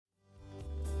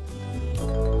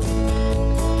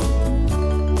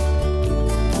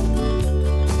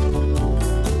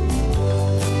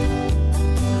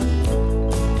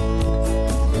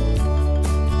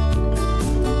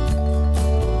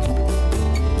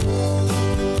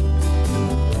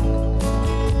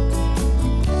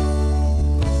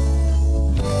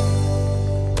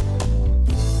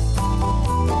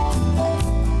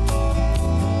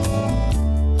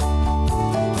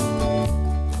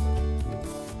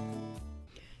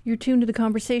You're tuned to the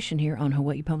conversation here on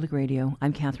Hawaii Public Radio.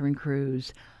 I'm Catherine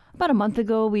Cruz. About a month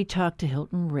ago, we talked to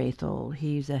Hilton Rathel.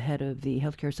 He's the head of the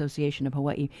Healthcare Association of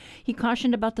Hawaii. He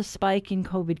cautioned about the spike in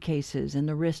COVID cases and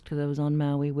the risk to those on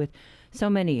Maui with so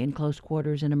many in close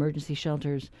quarters and emergency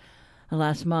shelters.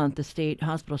 Last month, the state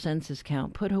hospital census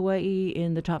count put Hawaii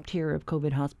in the top tier of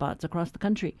COVID hotspots across the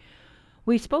country.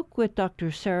 We spoke with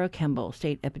Dr. Sarah Kemble,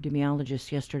 state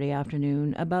epidemiologist, yesterday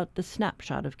afternoon about the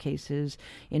snapshot of cases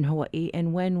in Hawaii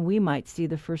and when we might see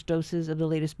the first doses of the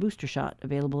latest booster shot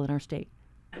available in our state.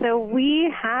 So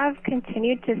we have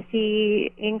continued to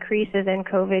see increases in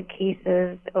COVID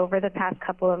cases over the past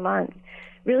couple of months,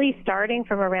 really starting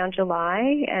from around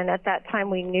July. And at that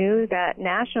time, we knew that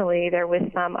nationally there was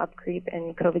some upcreep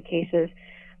in COVID cases.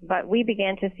 But we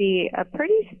began to see a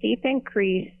pretty steep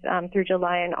increase through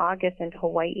July and August in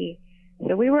Hawaii.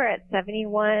 So we were at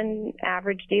 71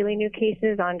 average daily new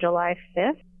cases on July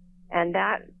 5th, and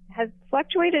that has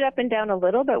fluctuated up and down a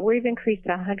little, but we've increased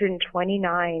to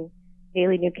 129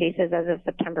 daily new cases as of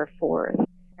September 4th.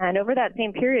 And over that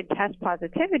same period, test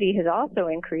positivity has also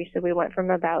increased. So we went from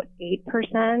about 8%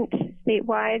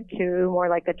 statewide to more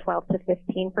like the 12 to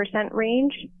 15%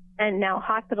 range. And now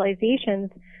hospitalizations,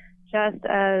 just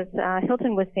as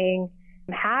Hilton was saying,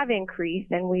 have increased,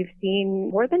 and we've seen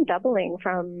more than doubling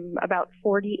from about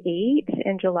 48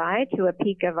 in July to a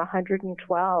peak of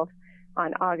 112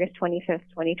 on August 25th,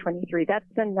 2023. That's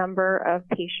the number of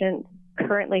patients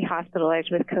currently hospitalized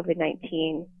with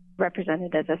COVID-19,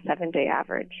 represented as a 7-day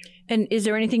average. And is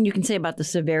there anything you can say about the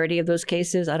severity of those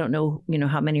cases? I don't know,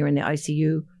 how many are in the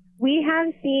ICU. We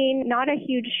have seen not a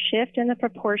huge shift in the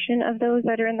proportion of those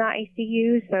that are in the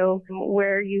ICU. So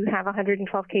where you have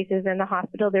 112 cases in the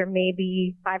hospital, there may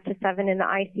be 5 to 7 in the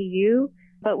ICU.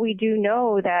 But we do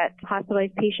know that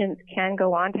hospitalized patients can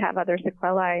go on to have other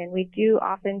sequelae, and we do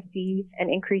often see an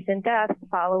increase in deaths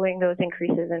following those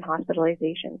increases in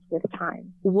hospitalizations with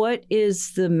time. What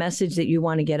is the message that you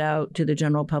want to get out to the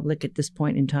general public at this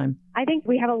point in time? I think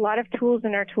we have a lot of tools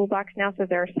in our toolbox now, so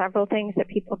there are several things that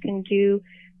people can do.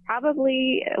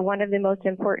 Probably one of the most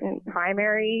important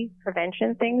primary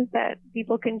prevention things that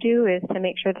people can do is to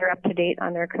make sure they're up to date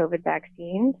on their COVID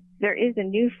vaccines. There is a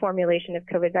new formulation of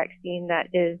COVID vaccine that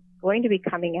is going to be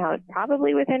coming out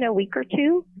probably within a week or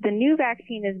two. The new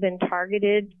vaccine has been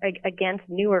targeted against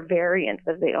newer variants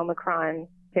of the Omicron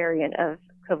variant of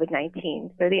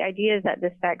COVID-19. So the idea is that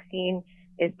this vaccine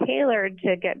is tailored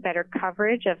to get better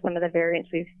coverage of some of the variants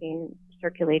we've seen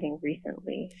circulating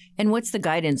recently. And what's the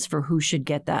guidance for who should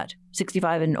get that?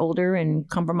 65 and older and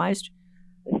compromised?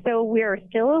 So we're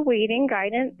still awaiting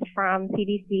guidance from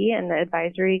CDC and the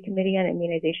Advisory Committee on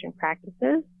Immunization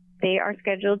Practices. They are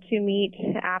scheduled to meet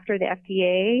after the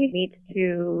FDA meets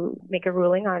to make a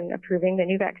ruling on approving the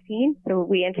new vaccine. So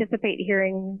we anticipate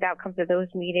hearing the outcomes of those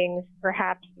meetings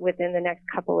perhaps within the next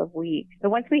couple of weeks. So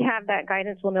once we have that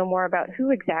guidance, we'll know more about who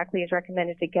exactly is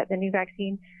recommended to get the new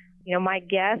vaccine. My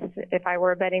guess, if I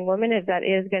were a betting woman, is that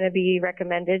is going to be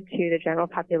recommended to the general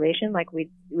population like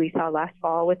we saw last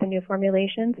fall with the new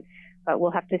formulations, but we'll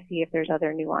have to see if there's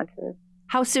other nuances.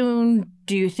 How soon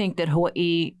do you think that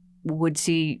Hawaii would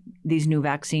see these new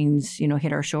vaccines,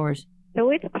 hit our shores? So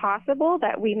it's possible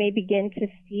that we may begin to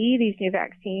see these new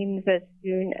vaccines as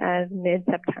soon as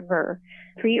mid-September.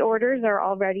 Pre-orders are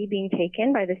already being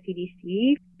taken by the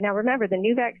CDC. Now remember, the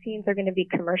new vaccines are going to be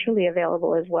commercially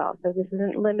available as well. So this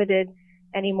isn't limited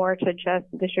anymore to just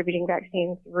distributing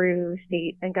vaccines through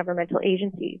state and governmental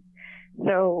agencies.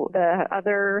 So the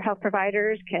other health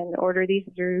providers can order these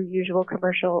through usual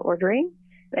commercial ordering.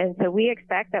 And so we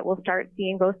expect that we'll start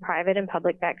seeing both private and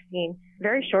public vaccine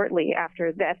very shortly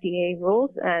after the FDA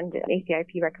rules and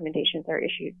ACIP recommendations are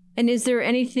issued. And is there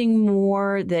anything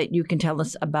more that you can tell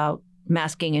us about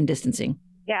masking and distancing?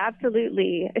 Yeah,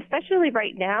 absolutely. Especially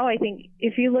right now, I think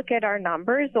if you look at our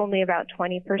numbers, only about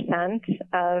 20%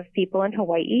 of people in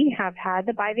Hawaii have had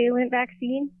the bivalent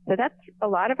vaccine. So that's a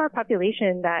lot of our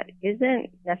population that isn't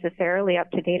necessarily up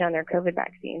to date on their COVID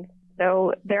vaccines.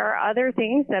 So there are other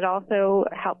things that also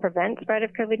help prevent spread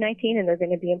of COVID-19, and they're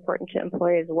going to be important to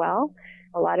employ as well.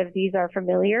 A lot of these are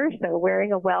familiar, so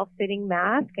wearing a well-fitting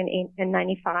mask, an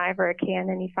N95 or a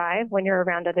KN95 when you're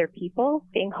around other people,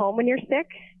 staying home when you're sick,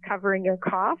 covering your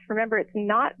cough. Remember, it's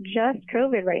not just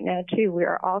COVID right now, too. We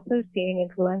are also seeing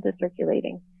influenza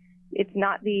circulating. It's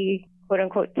not the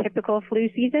quote-unquote typical flu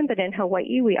season, but in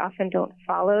Hawaii, we often don't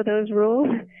follow those rules.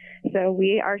 So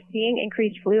we are seeing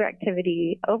increased flu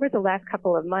activity over the last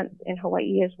couple of months in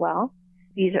Hawaii as well.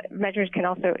 These measures can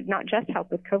also not just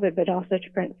help with COVID, but also to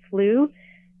prevent flu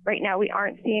Right now, we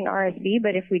aren't seeing RSV,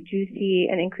 but if we do see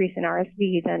an increase in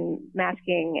RSV, then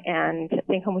masking and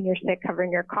staying home when you're sick,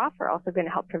 covering your cough are also going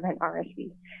to help prevent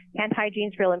RSV. Hand hygiene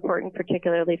is real important,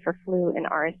 particularly for flu and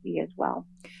RSV as well.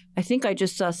 I think I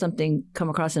just saw something come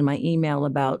across in my email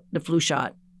about the flu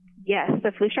shot. Yes,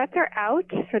 the flu shots are out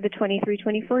for the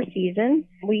 23-24 season.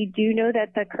 We do know that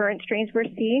the current strains we're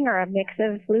seeing are a mix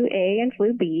of flu A and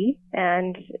flu B,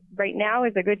 and right now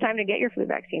is a good time to get your flu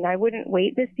vaccine. I wouldn't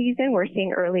wait this season. We're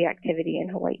seeing early activity in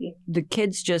Hawaii. The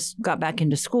kids just got back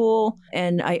into school,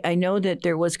 and I know that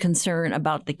there was concern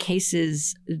about the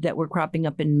cases that were cropping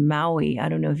up in Maui. I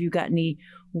don't know if you got any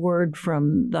word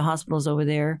from the hospitals over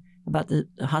there about the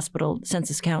hospital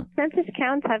census count? Census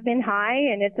counts have been high,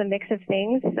 and it's a mix of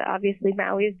things. Obviously,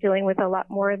 Maui is dealing with a lot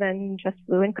more than just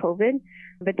flu and COVID,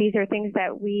 but these are things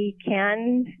that we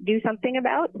can do something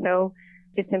about. So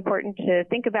it's important to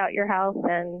think about your health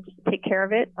and take care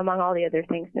of it among all the other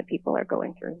things that people are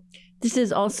going through. This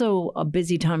is also a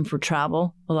busy time for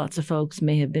travel. Lots of folks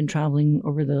may have been traveling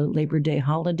over the Labor Day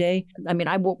holiday. I mean,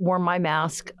 I wore my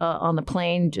mask on the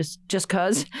plane just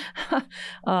because.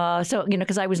 So,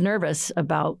 because I was nervous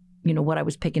about, what I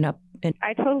was picking up. And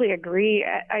I totally agree.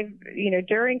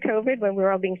 During COVID, when we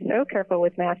were all being so careful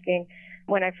with masking,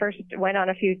 when I first went on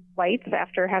a few flights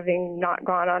after having not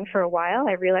gone on for a while,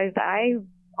 I realized I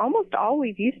almost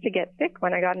always used to get sick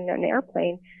when I got in an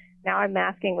airplane. Now I'm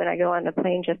masking when I go on the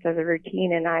plane just as a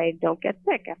routine, and I don't get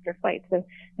sick after flights. So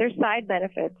there's side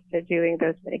benefits to doing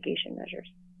those mitigation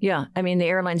measures. Yeah. I mean, the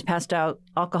airlines passed out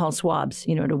alcohol swabs,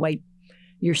 to wipe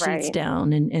your seats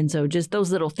down. And so just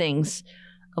those little things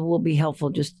will be helpful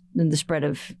just in the spread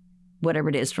of whatever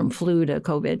it is from flu to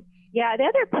COVID. Yeah, the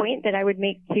other point that I would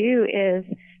make too is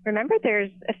remember there's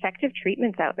effective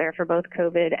treatments out there for both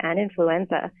COVID and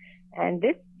influenza. And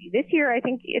this year, I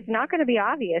think it's not going to be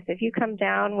obvious. If you come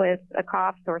down with a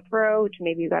cough, sore throat,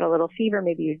 maybe you got a little fever,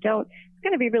 maybe you don't, it's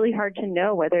going to be really hard to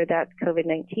know whether that's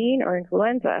COVID-19 or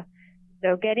influenza.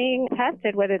 So getting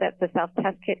tested, whether that's a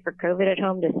self-test kit for COVID at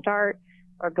home to start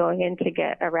or going in to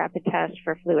get a rapid test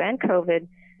for flu and COVID,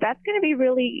 that's going to be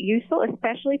really useful,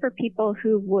 especially for people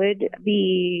who would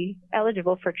be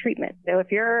eligible for treatment. So if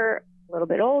you're a little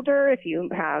bit older, if you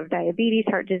have diabetes,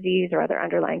 heart disease, or other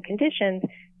underlying conditions,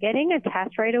 getting a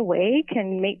test right away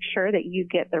can make sure that you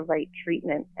get the right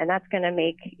treatment, and that's going to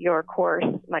make your course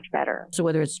much better. So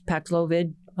whether it's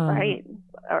Paxlovid, right,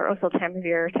 or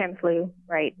oseltamivir, Tamiflu,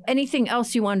 right. Anything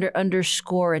else you want to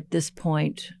underscore at this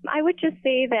point? I would just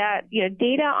say that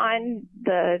data on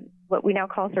what we now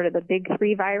call sort of the big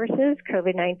three viruses,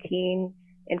 COVID-19,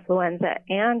 influenza,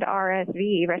 and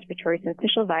RSV, respiratory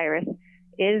syncytial virus,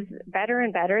 is better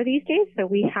and better these days. So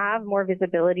we have more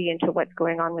visibility into what's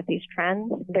going on with these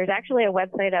trends. There's actually a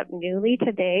website up newly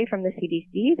today from the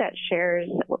CDC that shares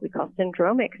what we call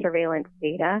syndromic surveillance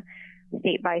data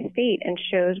state by state and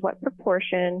shows what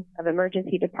proportion of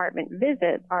emergency department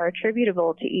visits are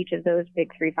attributable to each of those big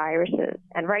three viruses.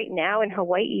 And right now in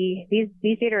Hawaii, these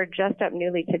data are just up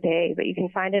newly today, but you can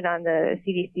find it on the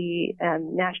CDC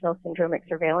National Syndromic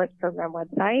Surveillance Program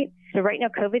website. So right now,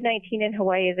 COVID-19 in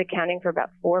Hawaii is accounting for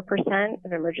about 4%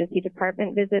 of emergency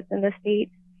department visits in the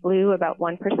state, flu about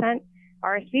 1%.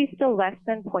 RSV is still less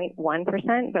than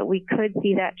 0.1%, but we could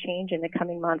see that change in the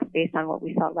coming months based on what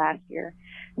we saw last year.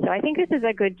 So I think this is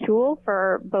a good tool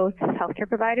for both healthcare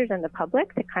providers and the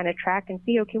public to kind of track and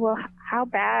see, okay, well, how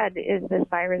bad is this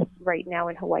virus right now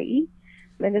in Hawaii?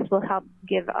 And this will help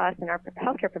give us and our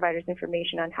healthcare providers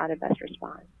information on how to best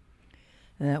respond.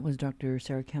 That was Dr.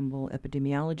 Sarah Campbell,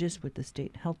 epidemiologist with the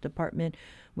State Health Department,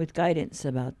 with guidance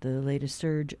about the latest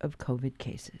surge of COVID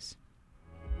cases.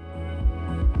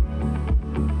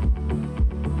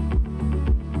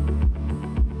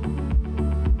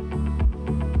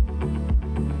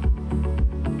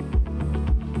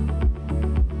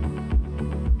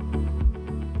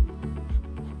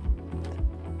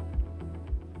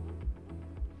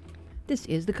 This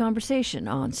is The Conversation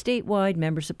on statewide,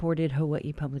 member-supported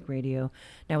Hawaii Public Radio.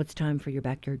 Now it's time for your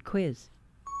backyard quiz.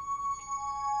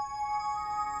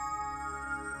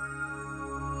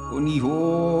 Oni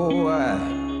hoa,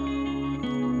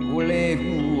 ole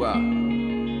hua,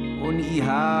 oni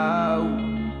hau,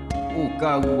 o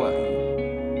kauai,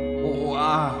 o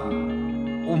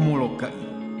Oʻahu, o Molokai,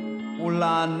 o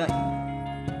Lanai,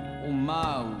 o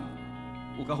Maui,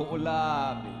 o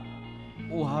Kahoʻolawe,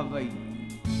 o Hawaii.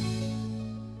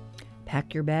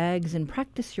 Pack your bags and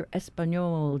practice your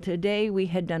Espanol. Today we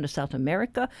head down to South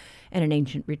America and an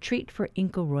ancient retreat for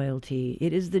Inca royalty.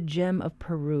 It is the gem of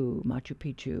Peru, Machu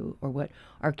Picchu, or what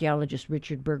archaeologist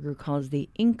Richard Berger calls the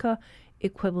Inca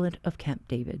equivalent of Camp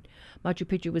David. Machu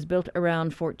Picchu was built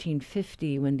around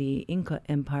 1450 when the Inca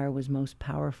Empire was most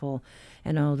powerful,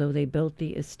 and although they built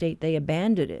the estate, they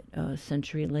abandoned it a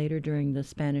century later during the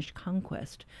Spanish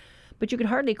conquest. But you could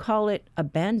hardly call it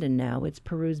abandoned now. It's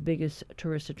Peru's biggest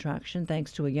tourist attraction,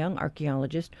 thanks to a young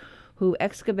archaeologist who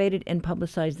excavated and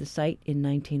publicized the site in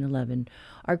 1911.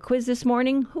 Our quiz this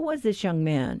morning, who was this young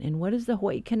man, and what is the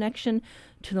Hawaii connection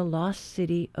to the lost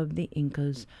city of the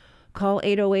Incas? Call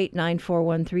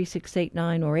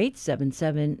 808-941-3689 or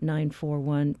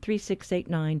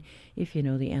 877-941-3689 if you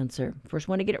know the answer. First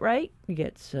one to get it right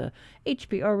gets a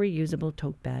HPR reusable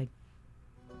tote bag.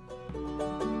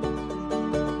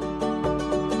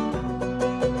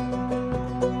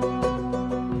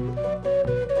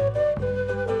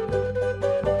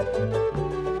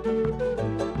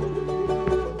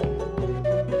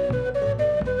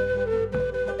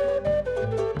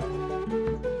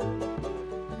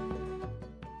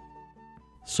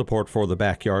 Support for the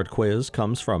Backyard Quiz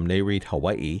comes from Native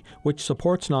Hawaiian, which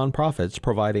supports nonprofits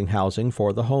providing housing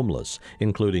for the homeless,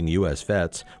 including U.S.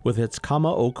 vets, with its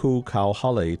Kama'oku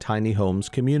Kauhale Tiny Homes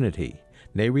community.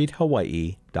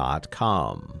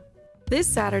 NativeHawaii.com. This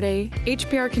Saturday,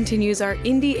 HPR continues our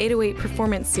Indie 808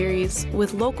 performance series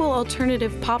with local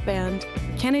alternative pop band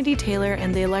Kennedy Taylor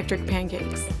and the Electric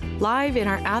Pancakes, live in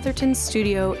our Atherton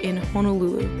studio in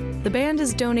Honolulu. The band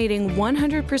is donating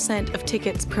 100% of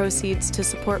tickets proceeds to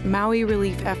support Maui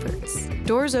relief efforts.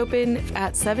 Doors open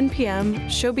at 7 p.m.,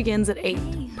 show begins at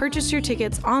 8. Purchase your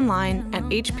tickets online at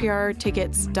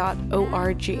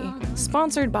hprtickets.org.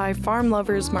 Sponsored by Farm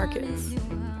Lovers Markets.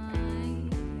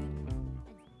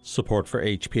 Support for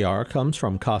HPR comes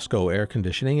from Costco Air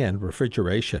Conditioning and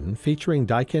Refrigeration, featuring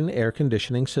Daikin air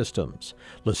conditioning systems.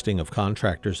 Listing of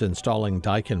contractors installing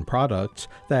Daikin products,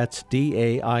 that's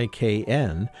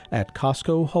DAIKN, at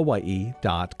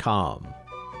CostcoHawaii.com.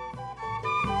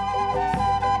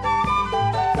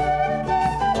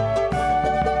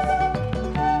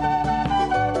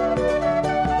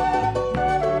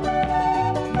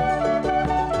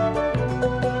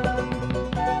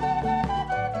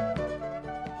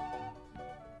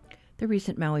 The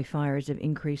recent Maui fires have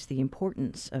increased the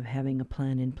importance of having a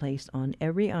plan in place on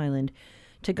every island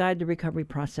to guide the recovery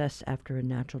process after a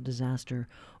natural disaster.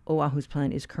 Oʻahu's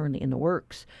plan is currently in the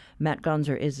works. Matt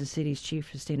Gonzer is the city's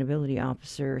chief sustainability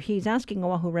officer. He's asking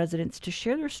Oʻahu residents to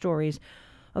share their stories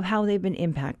of how they've been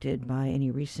impacted by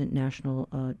any recent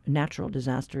natural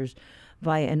disasters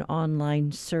via an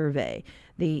online survey.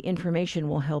 The information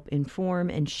will help inform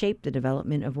and shape the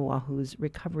development of Oʻahu's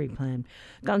recovery plan.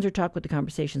 Gonzer talked with the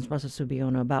Conversation's Russell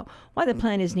Subiono about why the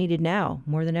plan is needed now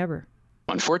more than ever.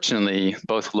 Unfortunately,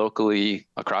 both locally,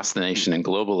 across the nation, and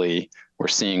globally, we're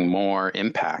seeing more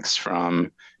impacts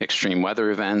from extreme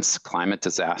weather events, climate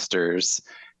disasters,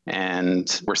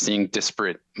 and we're seeing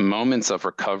disparate moments of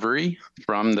recovery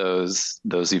from those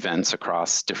events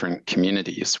across different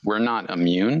communities. We're not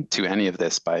immune to any of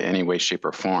this by any way, shape,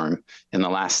 or form. In the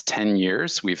last 10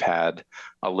 years, we've had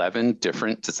 11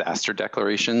 different disaster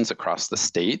declarations across the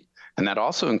state. And that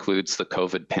also includes the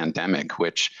COVID pandemic,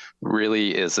 which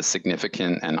really is a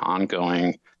significant and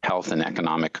ongoing health and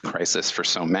economic crisis for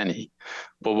so many.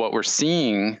 But what we're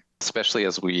seeing, especially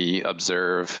as we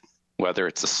observe whether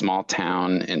it's a small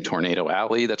town in Tornado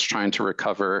Alley that's trying to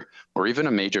recover, or even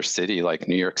a major city like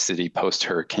New York City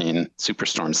post-Hurricane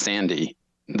Superstorm Sandy,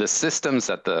 the systems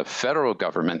that the federal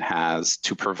government has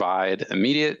to provide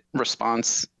immediate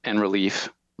response and relief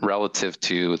relative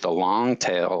to the long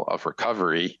tail of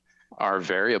recovery are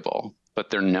variable, but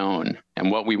they're known.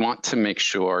 And what we want to make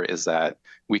sure is that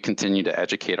we continue to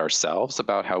educate ourselves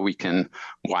about how we can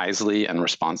wisely and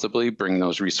responsibly bring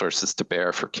those resources to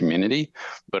bear for community,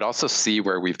 but also see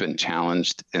where we've been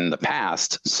challenged in the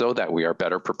past so that we are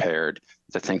better prepared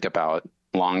to think about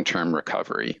long-term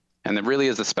recovery. And there really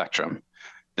is a spectrum.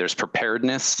 There's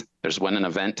preparedness, there's when an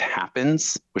event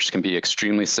happens, which can be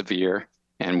extremely severe,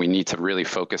 and we need to really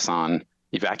focus on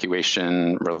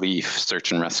evacuation, relief,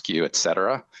 search and rescue, et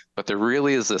cetera. But there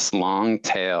really is this long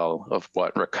tail of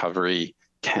what recovery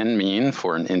can mean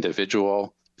for an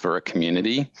individual, for a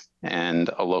community, and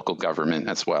a local government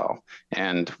as well.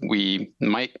 And we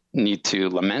might need to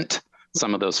lament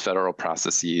some of those federal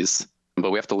processes, but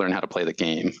we have to learn how to play the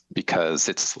game, because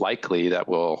it's likely that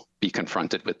we'll be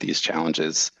confronted with these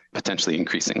challenges potentially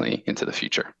increasingly into the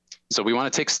future. So we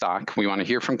want to take stock. We want to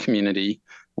hear from community.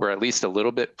 We're at least a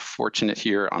little bit fortunate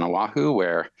here on Oʻahu,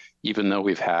 where even though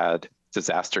we've had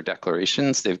disaster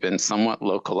declarations. They've been somewhat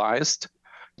localized.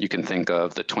 You can think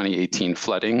of the 2018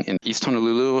 flooding in East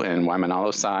Honolulu and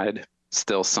Waimanalo side.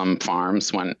 Still, some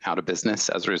farms went out of business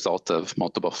as a result of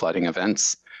multiple flooding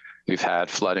events. We've had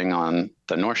flooding on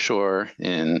the North Shore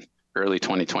in early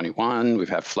 2021. We've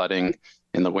had flooding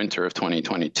in the winter of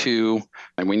 2022.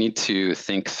 And we need to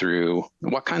think through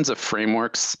what kinds of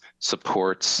frameworks,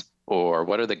 supports, or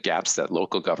what are the gaps that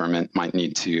local government might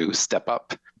need to step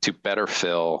up to better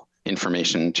fill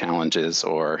information challenges,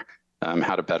 or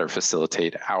how to better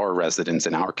facilitate our residents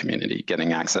in our community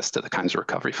getting access to the kinds of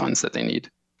recovery funds that they need.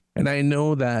 And I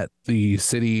know that the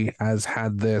city has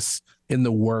had this in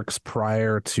the works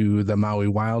prior to the Maui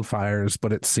wildfires,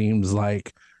 but it seems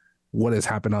like what has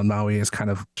happened on Maui is kind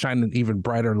of shining an even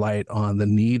brighter light on the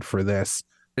need for this.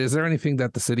 Is there anything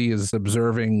that the city is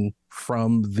observing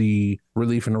from the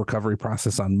relief and recovery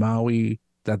process on Maui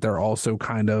that they're also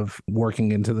kind of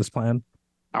working into this plan?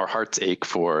 Our hearts ache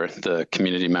for the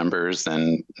community members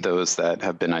and those that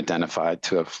have been identified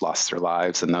to have lost their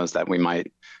lives, and those that we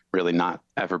might really not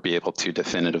ever be able to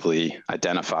definitively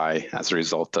identify as a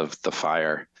result of the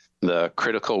fire. The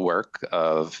critical work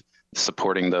of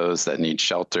supporting those that need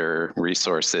shelter,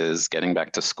 resources, getting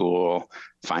back to school,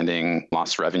 finding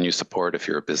lost revenue support if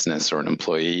you're a business or an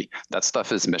employee, that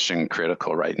stuff is mission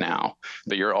critical right now.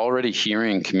 But you're already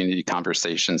hearing community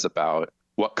conversations about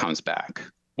what comes back,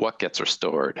 what gets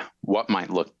restored, what might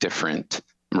look different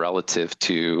relative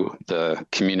to the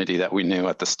community that we knew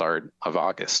at the start of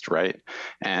August, right?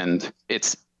 And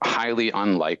it's highly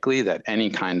unlikely that any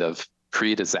kind of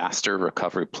pre-disaster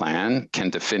recovery plan can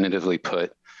definitively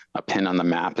put a pin on the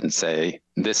map and say,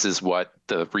 this is what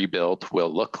the rebuild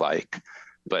will look like.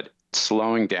 But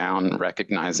slowing down,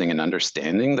 recognizing and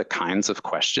understanding the kinds of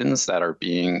questions that are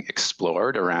being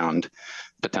explored around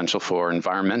potential for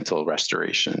environmental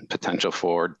restoration, potential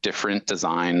for different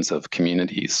designs of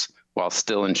communities, while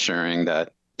still ensuring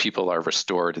that people are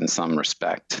restored in some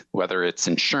respect. Whether it's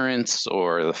insurance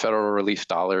or the federal relief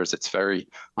dollars, it's very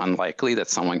unlikely that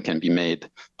someone can be made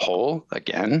whole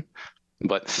again.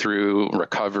 But through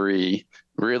recovery,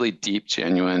 really deep,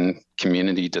 genuine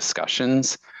community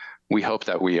discussions, we hope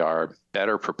that we are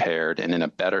better prepared and in a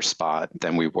better spot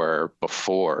than we were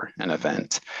before an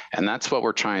event. And that's what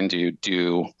we're trying to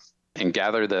do and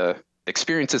gather the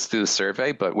experiences through the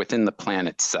survey, but within the plan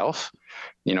itself,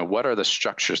 what are the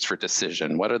structures for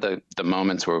decision? What are the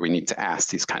moments where we need to ask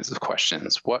these kinds of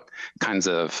questions? What kinds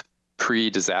of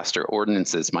pre-disaster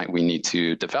ordinances might we need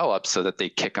to develop so that they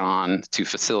kick on to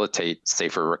facilitate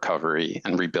safer recovery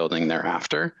and rebuilding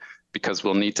thereafter? Because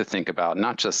we'll need to think about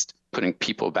not just putting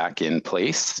people back in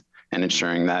place and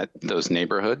ensuring that those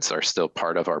neighborhoods are still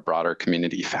part of our broader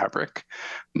community fabric,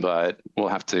 but we'll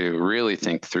have to really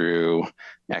think through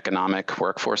economic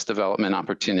workforce development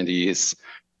opportunities.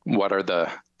 What are the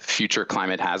future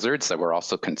climate hazards that we're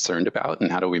also concerned about,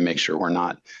 and how do we make sure we're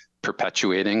not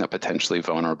perpetuating a potentially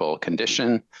vulnerable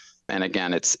condition? And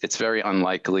again, it's very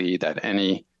unlikely that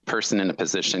any person in a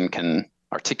position can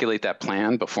articulate that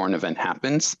plan before an event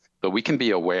happens, but we can be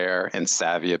aware and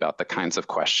savvy about the kinds of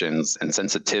questions and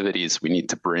sensitivities we need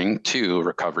to bring to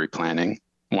recovery planning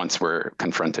once we're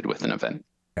confronted with an event.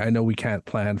 I know we can't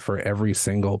plan for every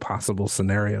single possible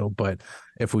scenario, but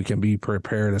if we can be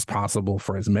prepared as possible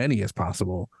for as many as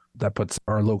possible, that puts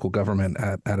our local government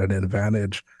at an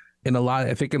advantage.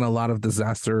 I think in a lot of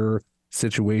disaster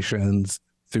situations,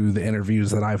 through the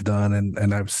interviews that I've done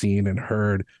and I've seen and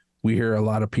heard, we hear a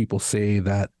lot of people say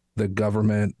that the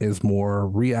government is more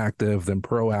reactive than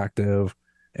proactive.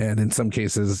 And in some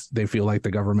cases, they feel like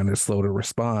the government is slow to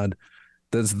respond.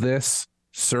 Does this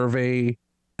survey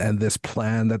and this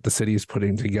plan that the city is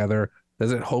putting together,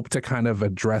 does it hope to kind of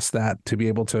address that, to be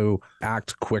able to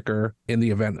act quicker in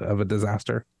the event of a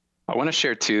disaster? I want to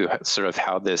share too, sort of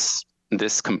how this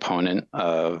component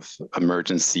of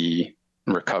emergency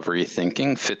recovery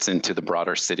thinking fits into the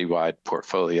broader citywide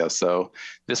portfolio. So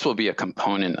this will be a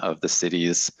component of the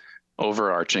city's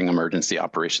overarching emergency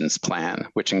operations plan,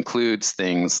 which includes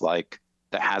things like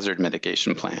the hazard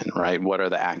mitigation plan, right? What are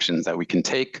the actions that we can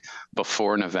take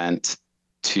before an event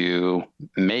to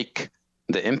make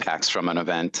the impacts from an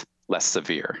event less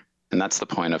severe? And that's the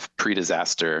point of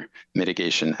pre-disaster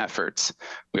mitigation efforts.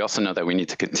 We also know that we need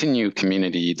to continue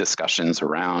community discussions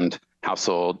around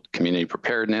household community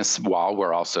preparedness while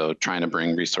we're also trying to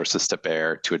bring resources to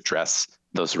bear to address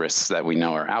those risks that we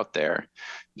know are out there.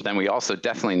 But then we also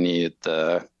definitely need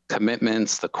the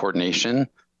commitments, the coordination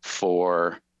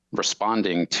for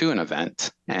responding to an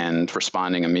event and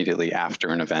responding immediately after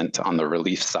an event on the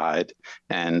relief side.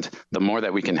 And the more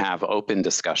that we can have open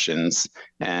discussions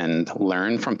and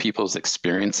learn from people's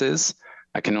experiences,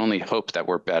 I can only hope that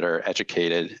we're better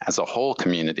educated as a whole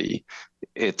community.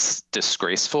 It's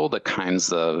disgraceful, the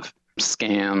kinds of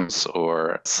scams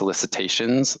or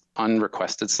solicitations,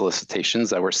 unrequested solicitations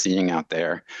that we're seeing out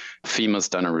there. FEMA's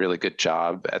done a really good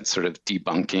job at sort of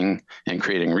debunking and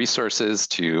creating resources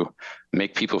to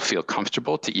make people feel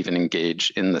comfortable to even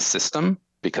engage in the system,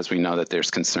 because we know that there's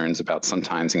concerns about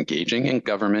sometimes engaging in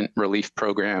government relief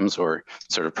programs or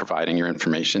sort of providing your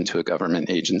information to a government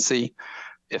agency.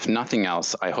 If nothing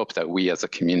else, I hope that we as a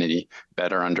community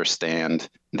better understand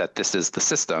that this is the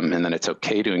system and that it's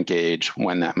okay to engage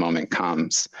when that moment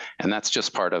comes. And that's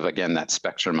just part of, again, that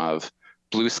spectrum of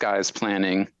blue skies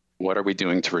planning. What are we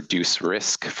doing to reduce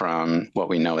risk from what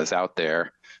we know is out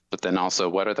there? But then also,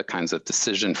 what are the kinds of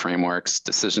decision frameworks,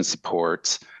 decision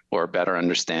supports, or better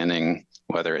understanding,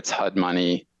 whether it's HUD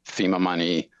money, FEMA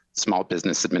money, Small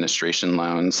Business Administration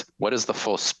loans, what is the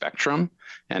full spectrum?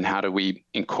 And how do we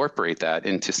incorporate that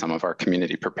into some of our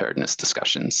community preparedness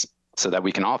discussions so that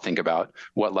we can all think about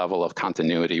what level of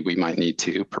continuity we might need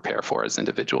to prepare for as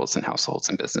individuals and households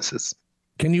and businesses?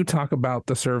 Can you talk about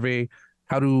the survey?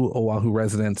 How do Oahu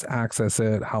residents access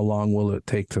it? How long will it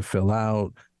take to fill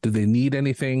out? Do they need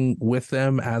anything with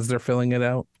them as they're filling it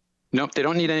out? Nope, they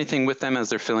don't need anything with them as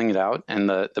they're filling it out. And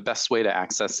the best way to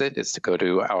access it is to go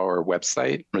to our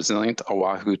website,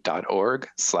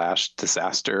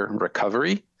 resilientoahu.org/disaster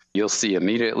recovery. You'll see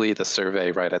immediately the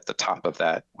survey right at the top of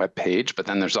that webpage, but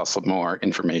then there's also more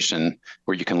information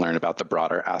where you can learn about the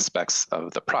broader aspects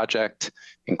of the project,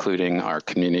 including our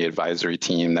community advisory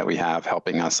team that we have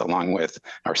helping us, along with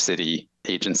our city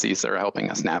agencies that are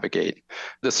helping us navigate.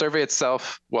 The survey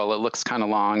itself, while it looks kind of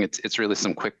long, it's really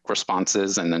some quick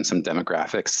responses and then some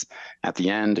demographics at the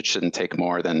end. It shouldn't take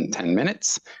more than 10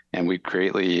 minutes. And we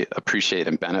greatly appreciate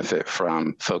and benefit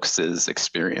from folks'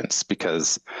 experience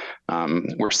because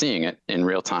we're seeing it in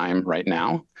real time right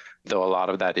now. Though a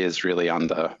lot of that is really on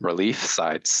the relief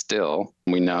side still.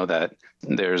 We know that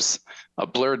there's a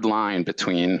blurred line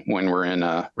between when we're in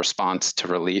a response to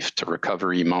relief to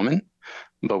recovery moment,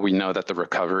 but we know that the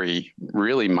recovery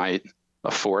really might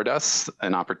afford us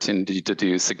an opportunity to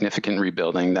do significant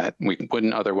rebuilding that we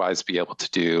wouldn't otherwise be able to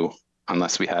do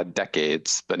unless we had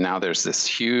decades. But now there's this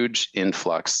huge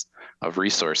influx of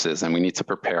resources, and we need to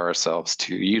prepare ourselves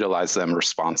to utilize them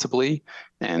responsibly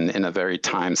and in a very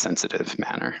time-sensitive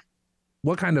manner.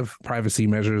 What kind of privacy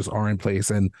measures are in place,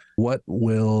 and what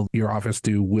will your office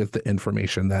do with the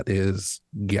information that is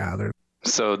gathered?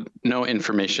 So no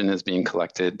information is being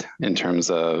collected in terms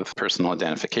of personal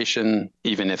identification.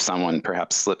 Even if someone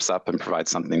perhaps slips up and provides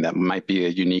something that might be a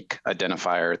unique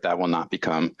identifier, that will not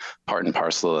become part and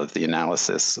parcel of the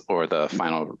analysis or the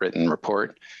final written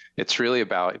report. It's really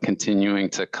about continuing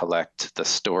to collect the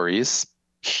stories,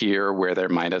 hear where there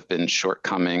might have been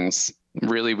shortcomings.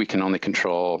 Really, we can only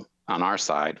control on our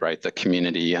side, right, the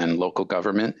community and local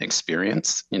government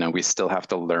experience. We still have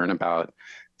to learn about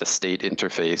the state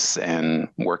interface and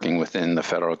working within the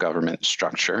federal government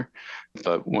structure.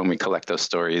 But when we collect those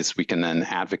stories, we can then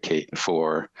advocate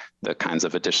for the kinds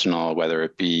of additional, whether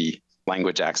it be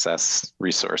language access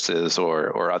resources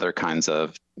or other kinds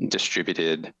of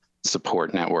distributed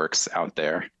support networks out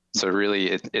there. So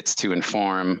really it's to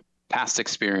inform past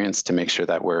experience to make sure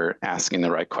that we're asking the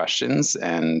right questions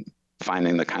and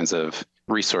finding the kinds of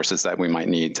resources that we might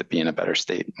need to be in a better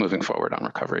state moving forward on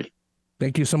recovery.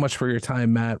 Thank you so much for your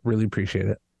time, Matt. Really appreciate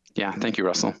it. Yeah, thank you,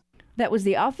 Russell. That was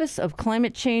the Office of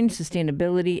Climate Change,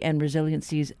 Sustainability, and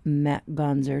Resiliency's Matt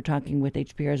Gonzer talking with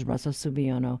HPR's Russell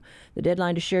Subiano. The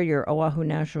deadline to share your Oahu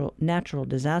natural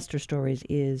disaster stories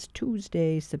is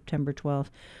Tuesday, September 12th.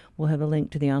 We'll have a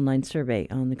link to the online survey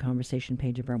on the conversation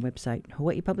page of our website,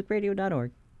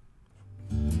 hawaiipublicradio.org.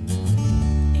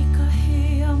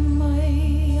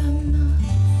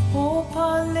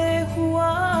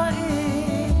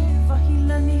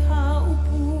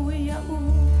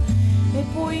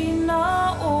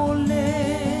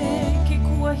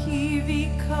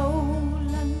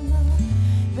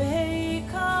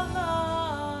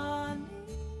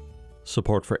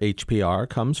 Support for HPR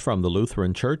comes from the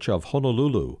Lutheran Church of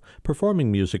Honolulu, performing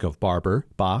music of Barber,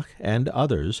 Bach, and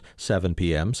others, 7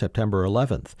 p.m. September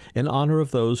 11th, in honor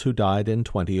of those who died in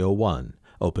 2001.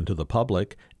 Open to the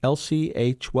public,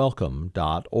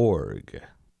 lchwelcome.org.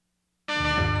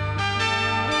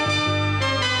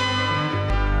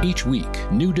 Each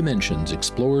week, New Dimensions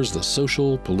explores the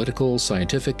social, political,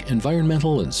 scientific,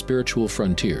 environmental, and spiritual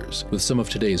frontiers with some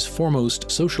of today's foremost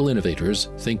social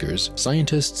innovators, thinkers,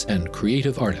 scientists, and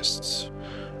creative artists.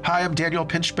 Hi, I'm Daniel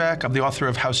Pinchbeck. I'm the author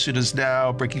of How Soon Is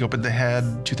Now, Breaking Open the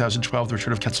Head, 2012, The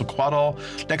Return of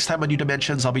Quetzalcoatl. Next time on New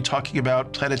Dimensions, I'll be talking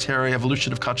about planetary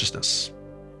evolution of consciousness.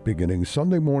 beginning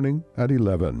Sunday morning at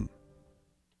 11.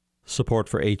 Support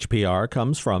for HPR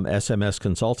comes from SMS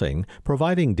Consulting,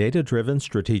 providing data-driven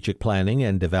strategic planning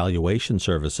and evaluation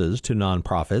services to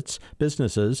nonprofits,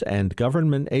 businesses, and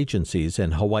government agencies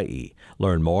in Hawaii.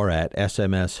 Learn more at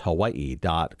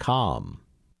smshawaii.com.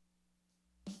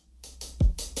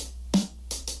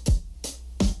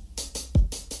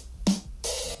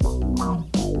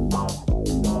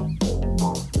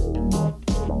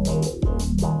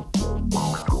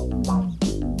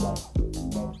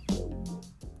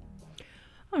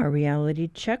 Our reality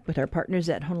check with our partners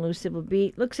at Honolulu Civil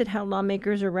Beat looks at how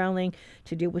lawmakers are rallying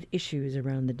to deal with issues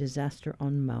around the disaster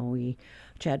on Maui.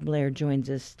 Chad Blair joins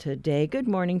us today. Good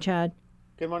morning, Chad.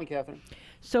 Good morning, Catherine.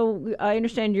 So I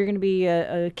understand you're going to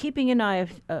be keeping an eye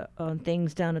on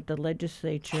things down at the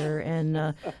legislature,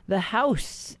 and the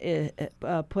House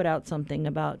put out something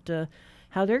about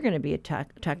how they're going to be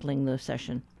tackling the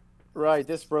session. Right.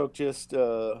 This broke just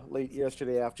late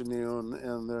yesterday afternoon,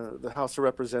 and the House of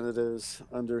Representatives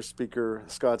under Speaker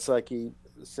Scott Psyche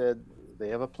said they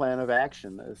have a plan of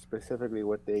action, specifically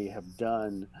what they have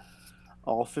done.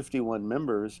 All 51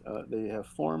 members, they have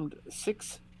formed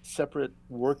 6 separate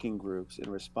working groups in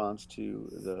response to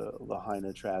the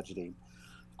Lahaina tragedy.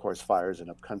 Of course, fires in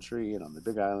upcountry and on the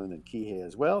Big Island and Kihei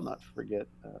as well, not to forget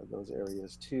those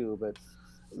areas too. But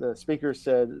the speaker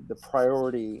said the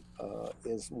priority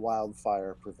is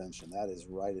wildfire prevention. That is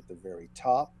right at the very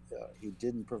top. He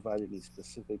didn't provide any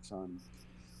specifics on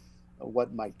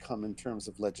what might come in terms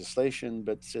of legislation,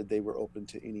 but said they were open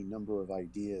to any number of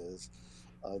ideas.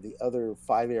 The other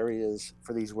 5 areas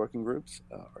for these working groups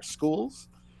are schools,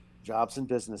 jobs and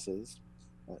businesses,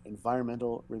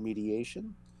 environmental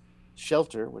remediation,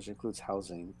 shelter, which includes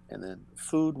housing, and then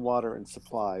food, water, and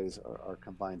supplies are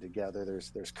combined together.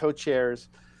 There's co-chairs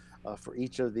for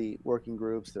each of the working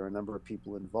groups. There are a number of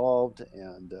people involved,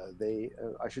 and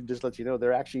I should just let you know,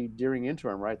 they're actually during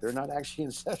interim, right? They're not actually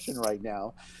in session right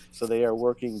now, so they are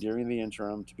working during the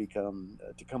interim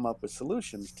to come up with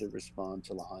solutions to respond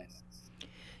to Lahaina.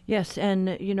 Yes,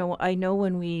 and I know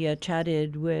when we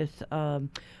chatted with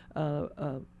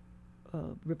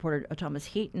reporter Thomas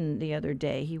Heaton the other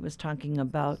day, he was talking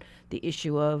about the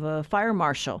issue of a fire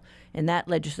marshal, and that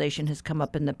legislation has come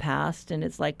up in the past, and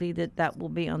it's likely that will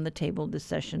be on the table this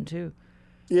session too.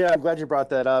 Yeah, I'm glad you brought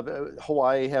that up.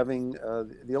 Hawaii having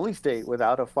the only state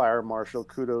without a fire marshal.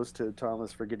 Kudos to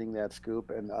Thomas for getting that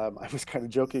scoop. And I was kind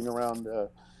of joking around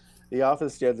the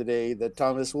office the other day that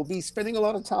Thomas will be spending a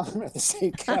lot of time at the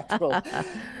state capitol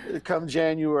come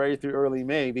January through early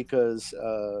May, because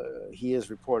he has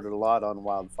reported a lot on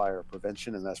wildfire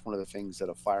prevention, and that's one of the things that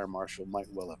a fire marshal might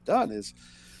well have done is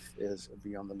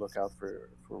be on the lookout for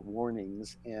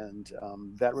warnings. And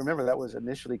that was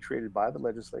initially created by the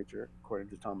legislature, according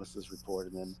to Thomas's report,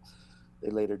 and then they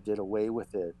later did away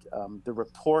with it. The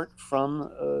report from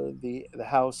the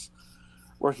House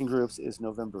working groups is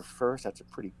November 1st. That's a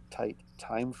pretty tight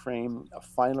time frame. A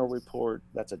final report,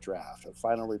 that's a draft. A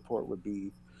final report would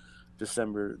be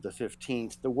December the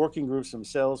 15th. The working groups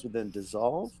themselves would then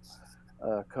dissolve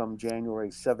come January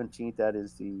 17th. That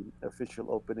is the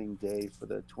official opening day for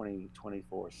the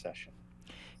 2024 session.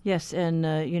 Yes, and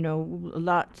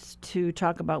lots to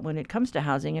talk about when it comes to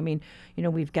housing. I mean,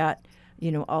 we've got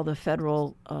all the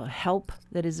federal help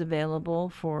that is available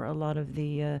for a lot of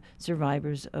the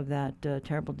survivors of that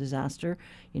terrible disaster.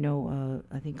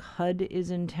 I think HUD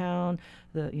is in town,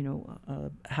 the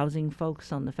housing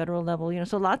folks on the federal level.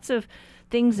 So lots of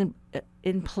things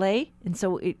in play, and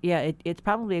so it's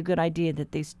probably a good idea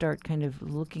that they start kind of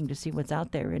looking to see what's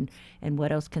out there and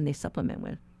what else can they supplement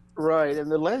with. Right, and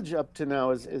the ledge up to now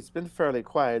it's been fairly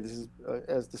quiet. This is,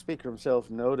 as the speaker himself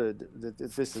noted, that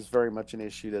this is very much an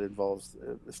issue that involves,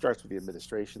 it starts with the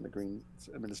administration, the Green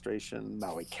administration,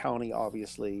 Maui County,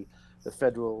 obviously, the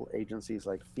federal agencies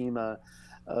like FEMA.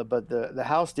 But the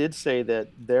House did say that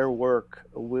their work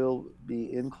will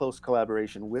be in close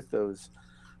collaboration with those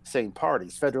same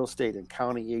parties, federal, state, and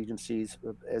county agencies,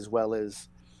 as well as,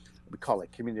 we call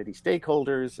it community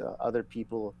stakeholders, other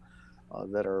people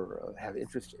that have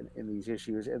interest in these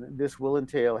issues. And this will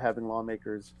entail having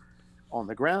lawmakers on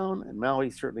the ground. And Maui,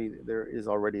 certainly there is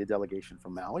already a delegation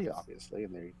from Maui, obviously,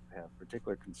 and they have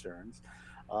particular concerns.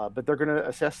 But they're going to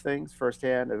assess things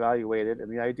firsthand, evaluate it. And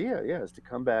the idea, is to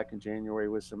come back in January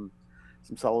with some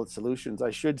solid solutions.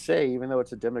 I should say, even though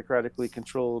it's a democratically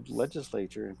controlled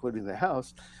legislature, including the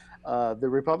House, the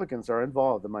Republicans are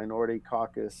involved. The minority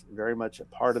caucus, very much a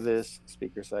part of this.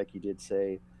 Speaker Psyche did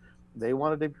say they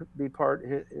wanted to be part,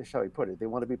 shall we put it, they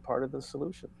want to be part of the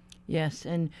solution. Yes,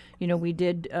 and we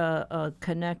did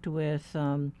connect with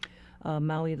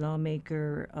Maui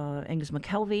lawmaker Angus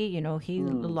McKelvey. He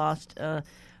lost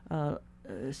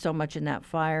so much in that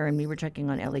fire, and we were checking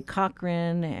on Ellie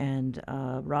Cochran and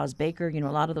Roz Baker. A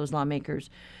lot of those lawmakers,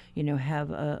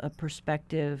 have a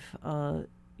perspective,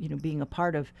 being a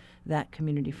part of that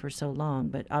community for so long.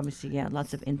 But obviously,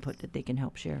 lots of input that they can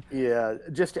help share. Yeah,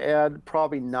 just to add,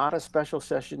 probably not a special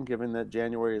session given that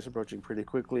January is approaching pretty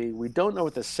quickly. We don't know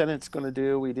what the Senate's going to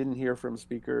do. We didn't hear from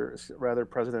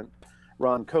President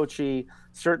Ron Kochi.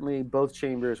 Certainly, both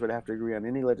chambers would have to agree on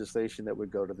any legislation that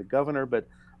would go to the governor, but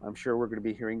I'm sure we're going to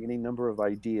be hearing any number of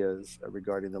ideas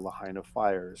regarding the Lahaina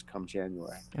fires come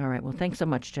January. All right. Well, thanks so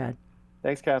much, Chad.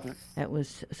 Thanks, Catherine. That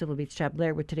was Civil Beat's Chad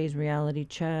Blair with today's reality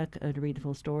check. To read the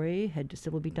full story, head to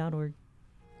civilbeat.org.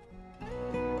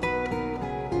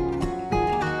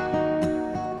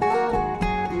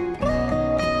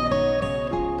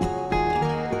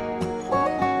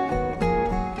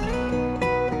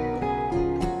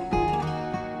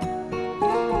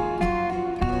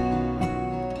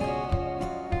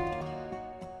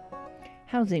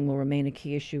 Housing will remain a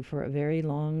key issue for a very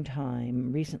long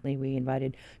time. Recently, we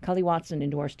invited Cully Watson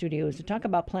into our studios to talk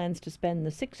about plans to spend the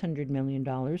 $600 million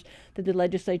that the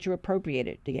legislature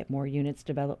appropriated to get more units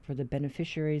developed for the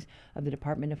beneficiaries of the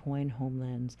Department of Hawaiian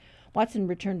Homelands. Watson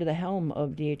returned to the helm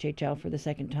of DHHL for the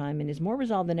second time and is more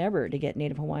resolved than ever to get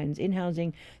Native Hawaiians in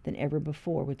housing than ever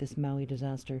before with this Maui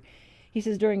disaster. He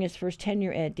says during his first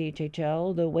tenure at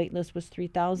DHHL, the wait list was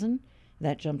 3,000.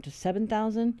 That jumped to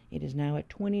 7,000. It is now at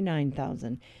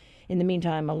 29,000. In the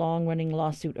meantime, a long-running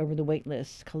lawsuit over the wait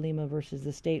list, Kalima versus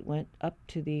the state, went up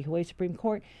to the Hawaii Supreme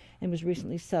Court and was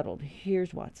recently settled.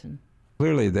 Here's Watson.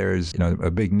 Clearly, there's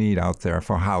a big need out there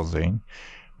for housing,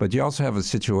 but you also have a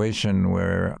situation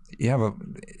where you have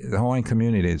the Hawaiian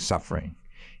community is suffering.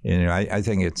 I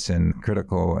think it's in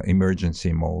critical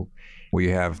emergency mode. We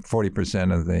have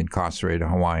 40% of the incarcerated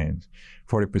Hawaiians,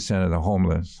 40% of the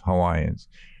homeless Hawaiians,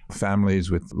 families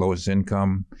with lowest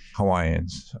income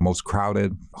Hawaiians, most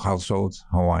crowded households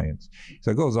Hawaiians.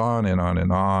 So it goes on and on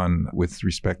and on with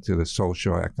respect to the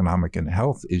social, economic, and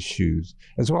health issues,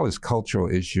 as well as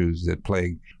cultural issues that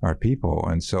plague our people.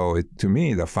 And so to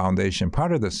me, the foundation,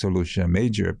 part of the solution, a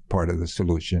major part of the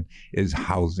solution is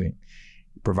housing.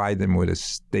 Provide them with a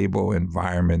stable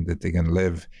environment that they can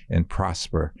live and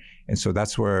prosper. And so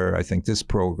that's where I think this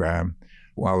program,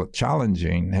 while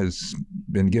challenging, has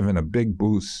been given a big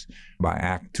boost by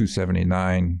Act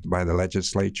 279 by the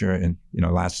legislature. And,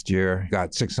 last year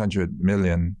got $600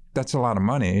 million. That's a lot of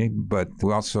money, but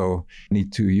we also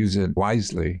need to use it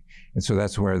wisely. And so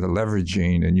that's where the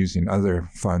leveraging and using other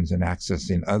funds and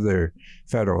accessing other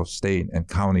federal, state, and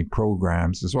county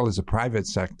programs, as well as the private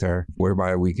sector,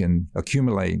 whereby we can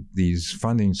accumulate these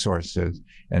funding sources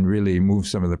and really move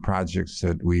some of the projects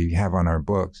that we have on our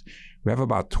books. We have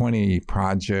about 20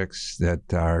 projects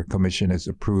that our commission has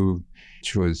approved,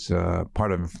 which was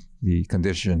part of the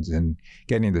conditions in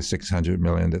getting the $600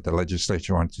 million that the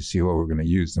legislature wanted to see what we're going to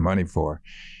use the money for.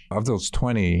 Of those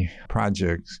 20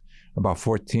 projects, about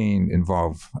 14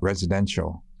 involve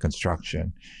residential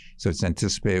construction. So it's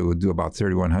anticipated we'll do about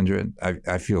 3,100.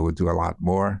 I feel we'll do a lot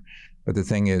more. But the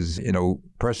thing is,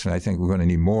 personally, I think we're going to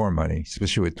need more money,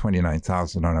 especially with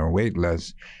 29,000 on our wait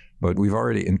list. But we've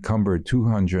already encumbered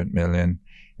 $200 million.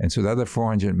 And so the other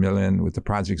 $400 million with the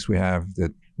projects we have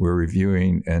that we're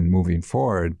reviewing and moving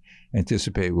forward,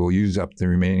 anticipate we'll use up the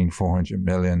remaining $400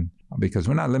 million because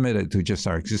we're not limited to just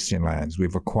our existing lands.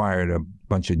 We've acquired a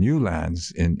bunch of new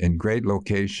lands in great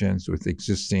locations with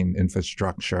existing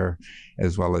infrastructure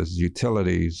as well as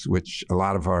utilities, which a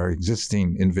lot of our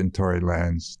existing inventory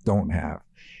lands don't have.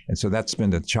 And so that's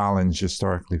been the challenge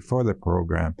historically for the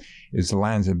program, is the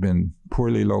lands have been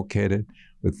poorly located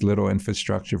with little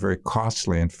infrastructure, very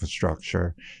costly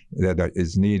infrastructure that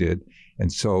is needed.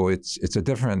 And so it's a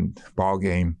different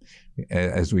ballgame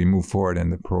as we move forward in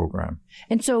the program.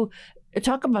 And so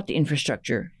talk about the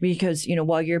infrastructure, because,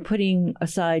 while you're putting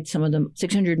aside some of the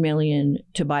 $600 million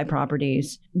to buy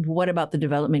properties, what about the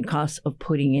development costs of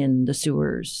putting in the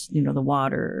sewers, the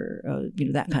water,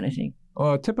 that kind of thing?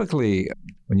 Well, typically,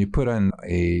 when you put in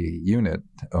a unit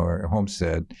or a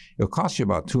homestead, it'll cost you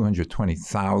about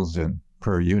 $220,000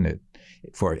 per unit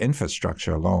for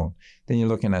infrastructure alone. Then you're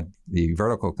looking at the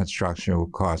vertical construction will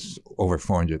cost over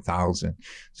 $400,000.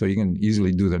 So you can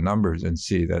easily do the numbers and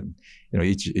see that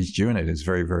each unit is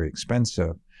very, very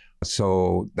expensive.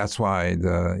 So that's why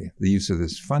the use of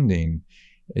this funding,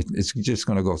 it's just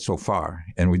going to go so far,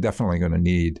 and we're definitely going to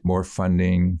need more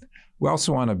funding. We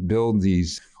also want to build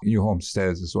these new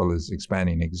homesteads as well as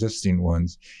expanding existing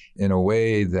ones in a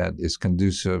way that is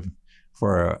conducive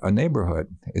for a neighborhood.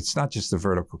 It's not just the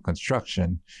vertical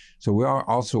construction. So we are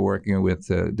also working with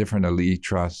different elite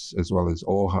trusts as well as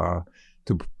Oʻahu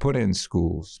to put in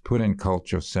schools, put in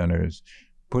cultural centers,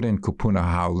 put in kupuna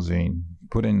housing,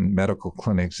 put in medical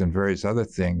clinics and various other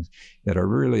things that are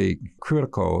really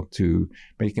critical to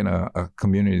making a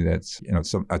community that's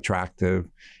some attractive,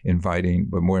 inviting,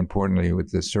 but more importantly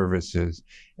with the services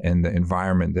and the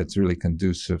environment that's really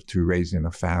conducive to raising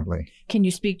a family. Can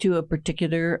you speak to a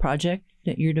particular project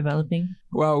that you're developing?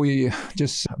 Well, we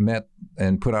just met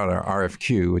and put out our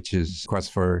RFQ, which is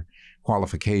Request for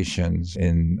Qualifications,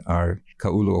 in our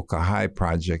Ka'ulu-o-Kahai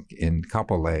project in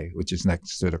Kapolei, which is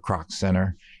next to the Kroc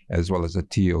Center, as well as a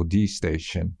TOD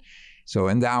station. So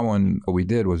in that one, what we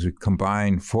did was we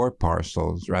combined 4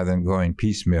 parcels rather than going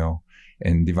piecemeal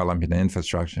and developing the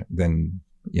infrastructure, then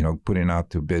putting out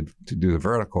to bid to do the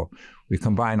vertical. We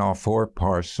combined all 4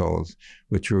 parcels,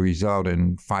 which will result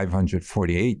in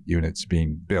 548 units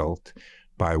being built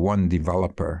by one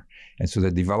developer. And so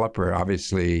the developer,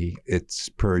 obviously, its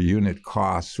per unit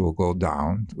costs will go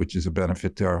down, which is a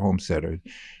benefit to our homesteaders.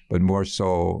 But more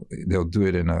so, they'll do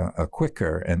it in a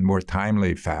quicker and more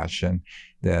timely fashion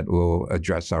that will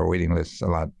address our waiting lists a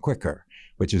lot quicker,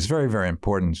 which is very, very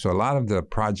important. So a lot of the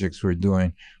projects we're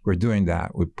doing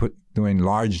that. We're doing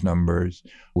large numbers,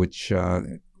 which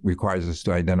requires us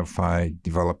to identify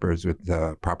developers with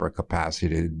the proper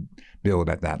capacity to build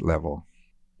at that level.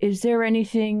 Is there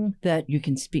anything that you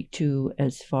can speak to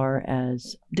as far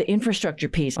as the infrastructure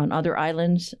piece on other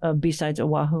islands besides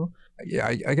Oʻahu? Yeah,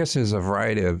 I guess there's a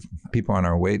variety of people on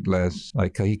our wait list,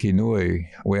 like Kahiki Nui,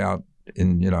 way out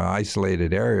in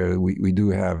isolated area. We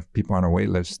do have people on our wait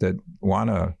list that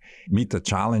want to meet the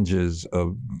challenges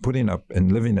of putting up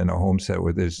and living in a homestead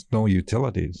where there's no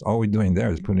utilities. All we're doing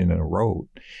there is putting in a road.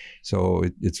 So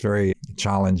it's very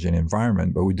challenging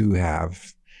environment, but we do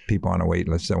have people on a wait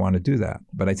list that want to do that.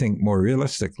 But I think more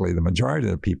realistically, the majority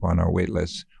of the people on our wait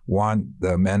list want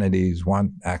the amenities,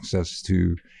 want access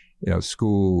to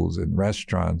schools and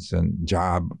restaurants and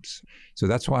jobs. So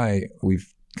that's why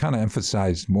we've kind of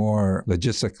emphasized more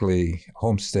logistically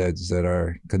homesteads that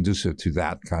are conducive to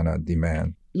that kind of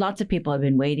demand. Lots of people have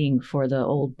been waiting for the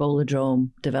old Bolodrome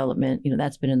development.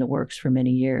 That's been in the works for many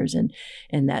years, and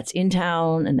that's in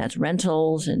town, and that's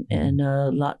rentals, and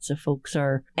lots of folks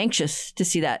are anxious to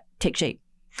see that take shape.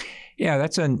 Yeah,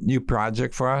 that's a new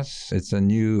project for us. It's a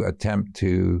new attempt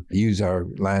to use our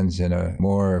lands in a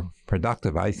more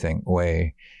productive, I think,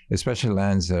 way, especially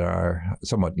lands that are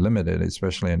somewhat limited,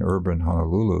 especially in urban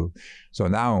Honolulu. So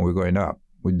now we're going up.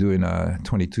 We're doing a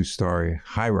 22-story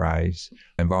high-rise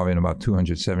involving about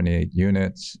 278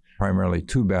 units, primarily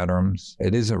 2 bedrooms.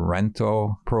 It is a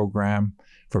rental program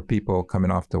for people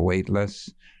coming off the wait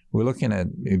list. We're looking at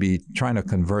maybe trying to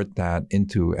convert that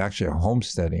into actually a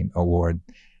homesteading award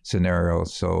scenario.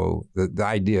 So the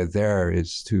idea there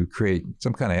is to create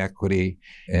some kind of equity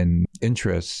and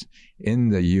interest in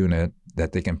the unit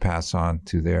that they can pass on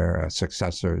to their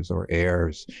successors or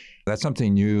heirs. That's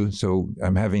something new. So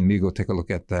I'm having legal take a look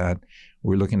at that.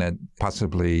 We're looking at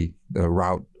possibly the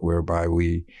route whereby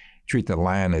we treat the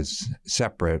land as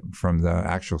separate from the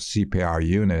actual CPR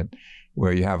unit,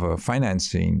 where you have a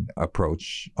financing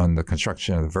approach on the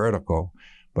construction of the vertical.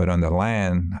 But on the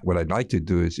land, what I'd like to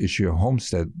do is issue a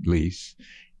homestead lease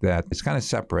that is kind of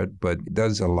separate, but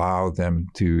does allow them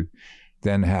to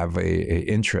then have a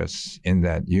interest in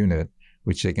that unit,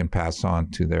 which they can pass on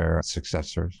to their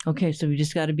successors. Okay, so we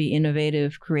just got to be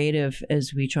innovative, creative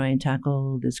as we try and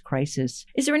tackle this crisis.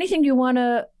 Is there anything you want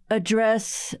to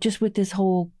address just with this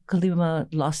whole Kalima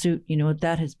lawsuit?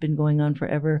 That has been going on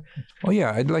forever. Well,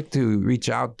 yeah, I'd like to reach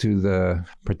out to the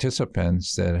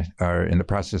participants that are in the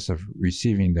process of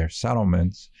receiving their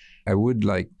settlements. I would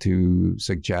like to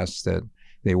suggest that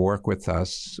they work with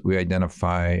us. We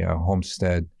identify a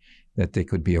homestead that they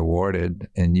could be awarded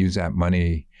and use that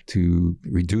money to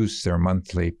reduce their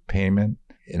monthly payment.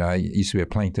 I used to be a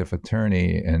plaintiff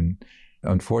attorney, and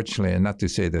unfortunately, and not to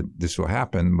say that this will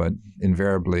happen, but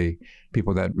invariably,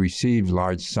 people that receive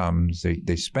large sums,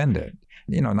 they spend it.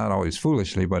 Not always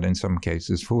foolishly, but in some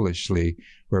cases foolishly,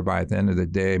 whereby at the end of the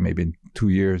day, maybe in 2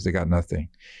 years, they got nothing.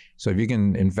 So if you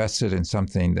can invest it in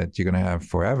something that you're going to have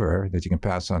forever, that you can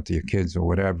pass on to your kids or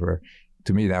whatever,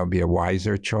 to me, that would be a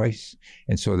wiser choice.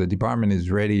 And so the department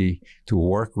is ready to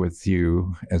work with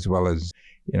you, as well as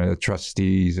the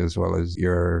trustees, as well as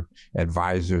your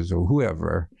advisors or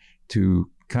whoever, to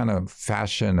kind of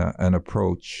fashion an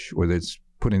approach, whether it's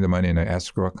putting the money in an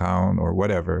escrow account or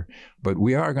whatever. But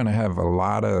we are going to have a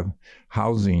lot of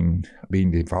housing being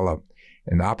developed,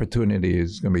 and the opportunity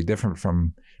is going to be different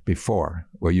from before,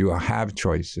 where you have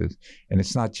choices. And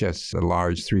it's not just the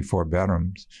large 3-4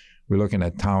 bedrooms. We're looking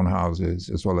at townhouses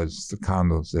as well as the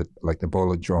condos that like the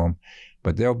Bolodrome.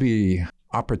 But there'll be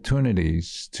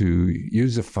opportunities to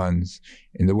use the funds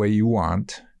in the way you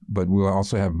want, but we'll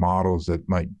also have models that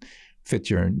might fit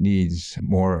your needs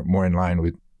more in line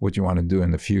with what you want to do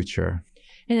in the future.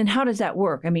 And then how does that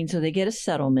work? I mean, so they get a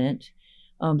settlement.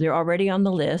 They're already on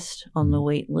the list, on the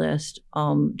wait list.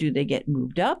 Do they get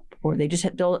moved up, or they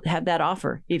just they'll have that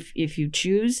offer? If you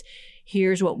choose,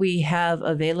 here's what we have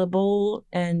available,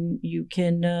 and you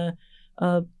can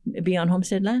be on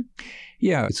homestead land?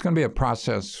 Yeah, it's going to be a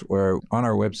process where on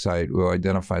our website, we'll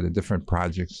identify the different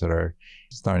projects that are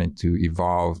starting to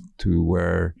evolve to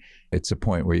where it's a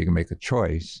point where you can make a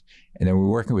choice. And then we're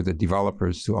working with the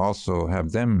developers to also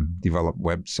have them develop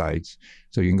websites.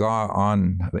 So you can go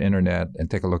on the internet and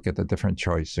take a look at the different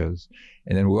choices.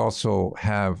 And then we also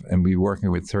have, and we're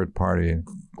working with third party,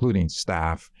 including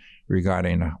staff,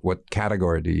 regarding what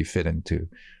category do you fit into,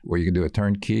 where you can do a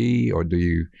turnkey, or do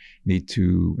you need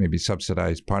to maybe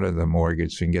subsidize part of the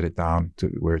mortgage so you can get it down to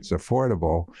where it's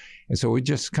affordable. And so we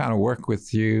just kind of work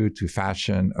with you to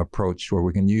fashion an approach where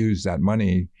we can use that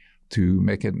money to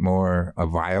make it more a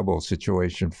viable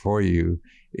situation for you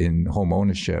in home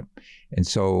ownership. And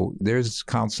so there's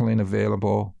counseling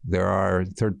available. There are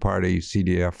third-party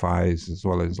CDFIs as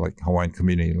well as like Hawaiian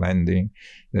Community Lending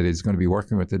that is going to be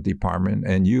working with the department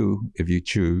and you, if you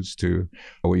choose to,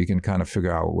 where you can kind of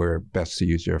figure out where best to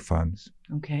use your funds.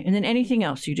 Okay. And then anything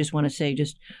else you just want to say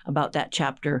just about that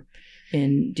chapter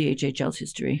in DHHL's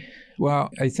history? Well,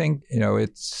 I think,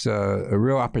 it's a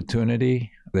real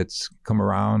opportunity that's come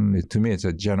around. To me, it's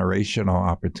a generational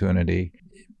opportunity.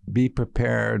 Be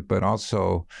prepared, but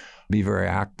also be very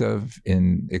active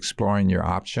in exploring your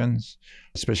options,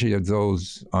 especially of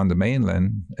those on the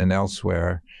mainland and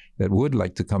elsewhere that would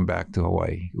like to come back to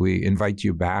Hawaii. We invite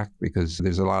you back because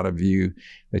there's a lot of you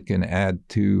that can add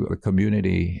to a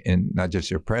community in not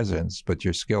just your presence, but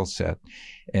your skill set.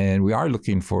 And we are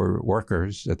looking for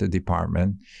workers at the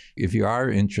department. If you are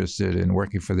interested in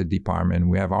working for the department,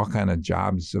 we have all kinds of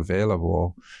jobs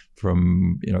available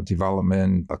from,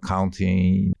 development,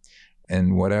 accounting,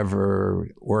 and whatever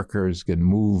workers can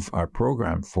move our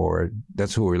program forward,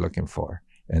 that's who we're looking for.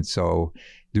 And so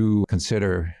do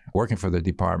consider working for the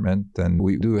department. And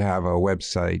we do have a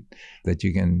website that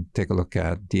you can take a look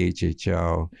at,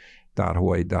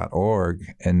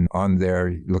 dhhl.hawaii.org. And on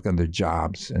there, look under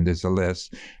jobs, and there's a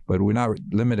list. But we're not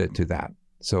limited to that.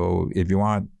 So if you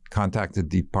want, contact the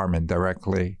department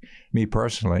directly. Me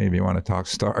personally, if you want to talk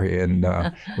story, and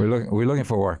we're looking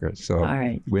for workers. So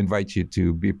we invite you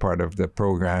to be part of the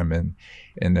program and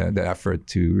the effort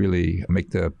to really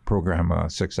make the program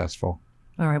successful.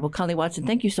 All right. Well, Kali Watson,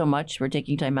 thank you so much for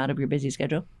taking time out of your busy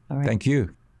schedule. All right. Thank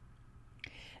you.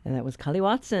 And that was Kali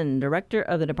Watson, Director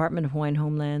of the Department of Hawaiian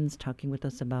Homelands, talking with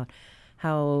us about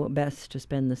how best to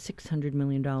spend the $600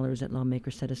 million that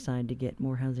lawmakers set aside to get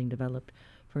more housing developed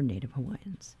for Native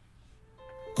Hawaiians.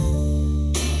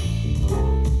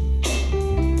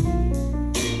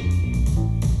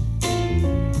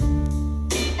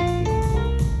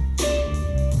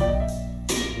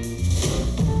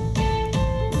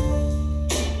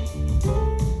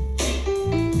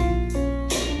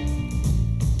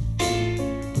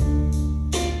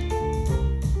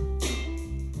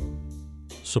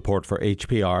 Support for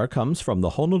HPR comes from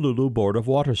the Honolulu Board of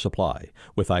Water Supply,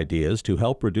 with ideas to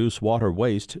help reduce water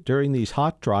waste during these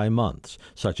hot, dry months,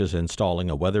 such as installing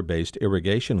a weather-based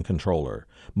irrigation controller.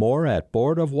 More at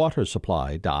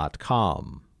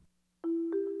boardofwatersupply.com.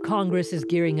 Congress is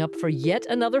gearing up for yet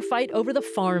another fight over the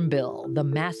Farm Bill, the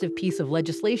massive piece of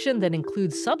legislation that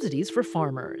includes subsidies for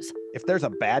farmers. If there's a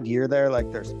bad year there,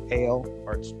 like there's hail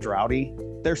or it's droughty,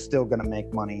 they're still going to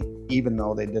make money, even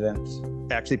though they didn't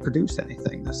actually produce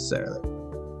anything necessarily.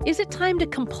 Is it time to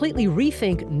completely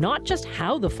rethink not just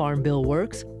how the Farm Bill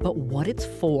works, but what it's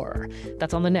for?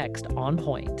 That's on the next On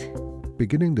Point.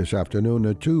 Beginning this afternoon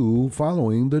at 2,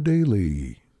 following the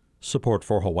Daily. Support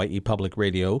for Hawaii Public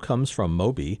Radio comes from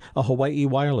Mobi, a Hawaii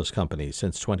wireless company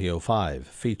since 2005,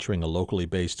 featuring a locally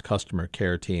based customer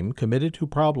care team committed to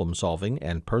problem solving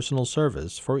and personal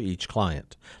service for each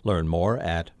client. Learn more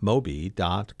at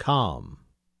mobi.com.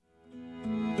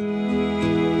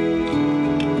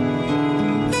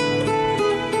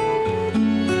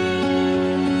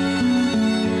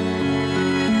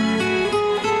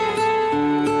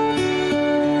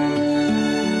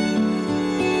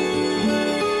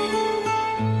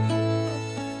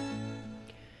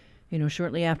 You know,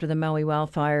 shortly after the Maui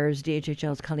wildfires,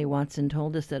 DHHL's Cully Watson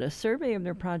told us that a survey of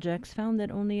their projects found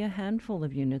that only a handful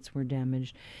of units were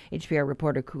damaged. HPR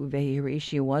reporter uwehi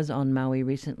Hiraishi was on Maui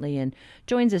recently and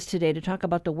joins us today to talk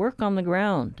about the work on the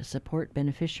ground to support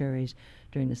beneficiaries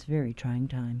during this very trying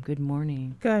time. Good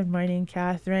morning. Good morning,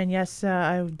 Catherine. Yes,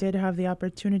 I did have the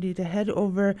opportunity to head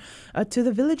over to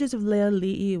the villages of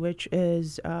Leali'i, which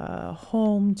is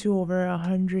home to over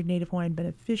 100 Native Hawaiian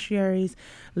beneficiaries.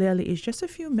 Leali'i is just a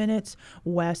few minutes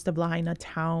west of Lahaina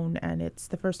town, and it's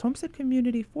the first homestead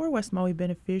community for West Maui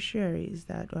beneficiaries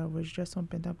that was just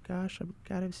opened up, I've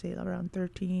got to say, around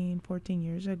 13, 14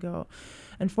 years ago.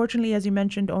 Unfortunately, as you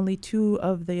mentioned, only 2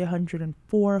 of the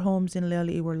 104 homes in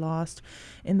Leali'i were lost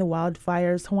in the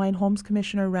wildfires. Hawaiian Homes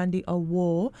Commissioner Randy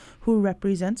Awo, who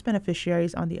represents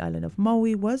beneficiaries on the island of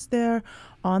Maui, was there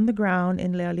on the ground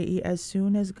in Leali'i as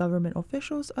soon as government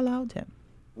officials allowed him.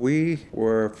 We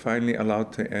were finally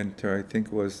allowed to enter, I think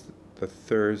it was the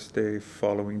Thursday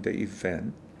following the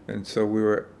event. And so we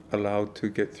were allowed to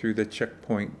get through the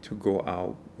checkpoint to go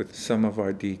out with some of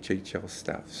our DHHL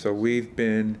staff. So we've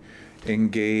been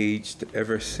engaged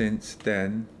ever since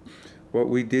then. What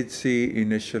we did see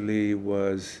initially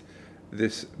was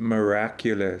this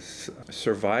miraculous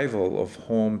survival of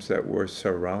homes that were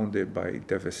surrounded by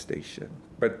devastation.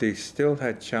 But they still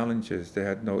had challenges. They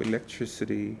had no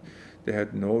electricity, they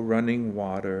had no running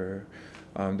water,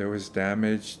 there was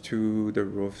damage to the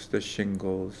roofs, the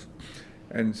shingles.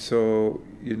 And so,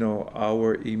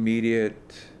 our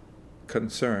immediate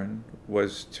concern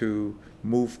was to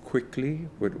move quickly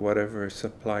with whatever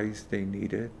supplies they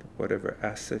needed, whatever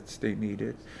assets they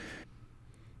needed.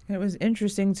 It was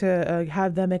interesting to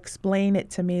have them explain it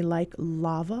to me like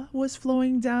lava was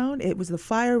flowing down. The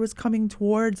fire was coming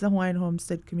towards the Hawaiian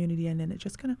homestead community, and then it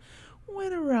just kind of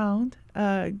went around,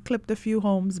 clipped a few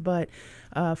homes, but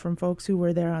from folks who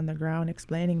were there on the ground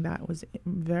explaining that was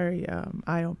very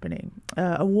eye-opening.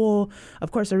 Awo,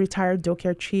 of course, a retired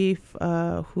Docare chief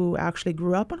who actually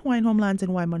grew up on Hawaiian homelands in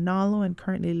Waimanalo and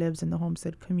currently lives in the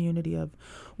homestead community of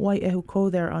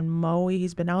Wai'ehuko there on Maui.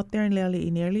 He's been out there in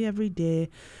Leali'i nearly every day,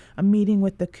 meeting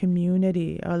with the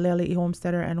community. Leali'i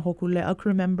homesteader and Hokulea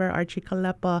crew member Archie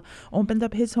Kalepa opened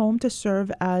up his home to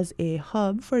serve as a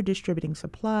hub for distributing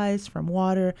supplies from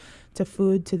water to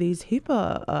food to these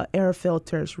HEPA air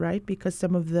filters, right? Because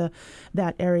some of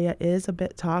that area is a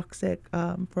bit toxic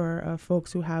for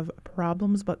folks who have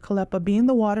problems. But Kalepa, being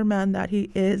the waterman that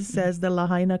he is, says the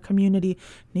Lahaina community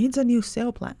needs a new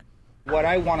sale plan. What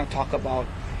I want to talk about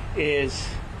is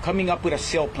coming up with a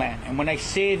sale plan. And when I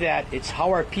say that, it's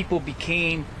how our people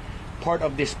became part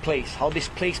of this place, how this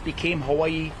place became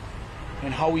Hawaii,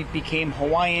 and how we became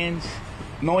Hawaiians,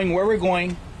 knowing where we're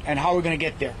going and how we're going to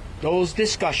get there. Those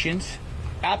discussions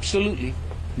absolutely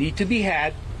need to be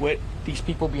had with these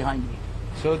people behind me,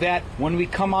 so that when we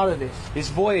come out of this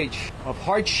voyage of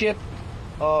hardship,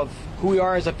 of who we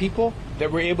are as a people,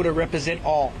 that we're able to represent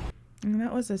all. And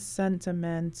that was a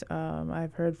sentiment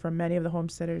I've heard from many of the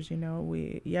homesteaders.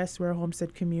 We're a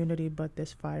homestead community, but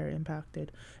this fire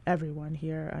impacted everyone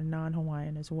here, a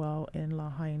non-Hawaiian as well in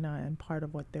Lahaina, and part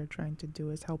of what they're trying to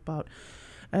do is help out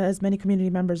as many community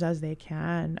members as they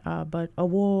can. But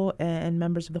Awo and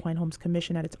members of the Hawaiian Homes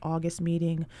Commission at its August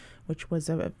meeting, which was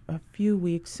a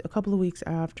couple of weeks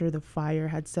after the fire,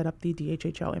 had set up the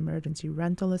DHHL Emergency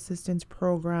Rental Assistance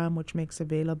Program, which makes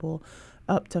available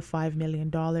up to $5 million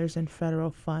in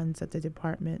federal funds that the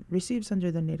department receives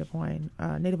under the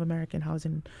Native American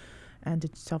Housing and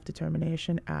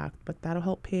Self-Determination Act. But that'll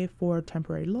help pay for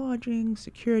temporary lodging,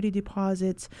 security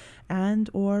deposits, and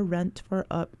or rent for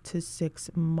up to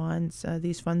 6 months.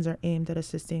 These funds are aimed at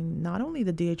assisting not only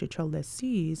the DHHL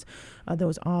lessees,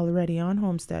 those already on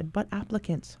homestead, but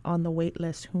applicants on the wait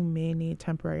list who may need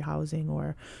temporary housing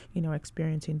or,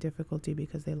 experiencing difficulty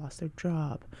because they lost their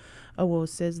job. Awo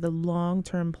says the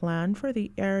long-term plan for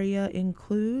the area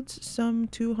includes some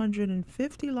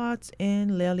 250 lots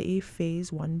in Leali'i Phase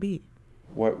 1B.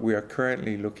 What we are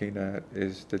currently looking at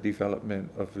is the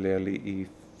development of Leali'i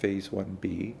Phase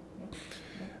 1B.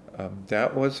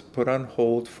 That was put on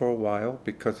hold for a while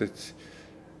because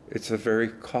it's a very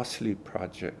costly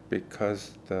project,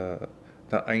 because the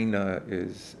aina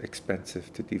is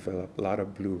expensive to develop, a lot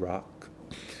of blue rock.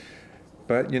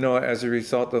 But, as a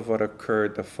result of what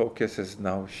occurred, the focus has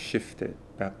now shifted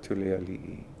back to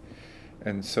Leali'i.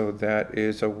 And so that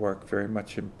is a work very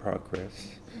much in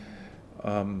progress.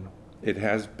 It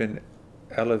has been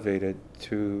elevated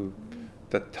to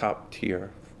the top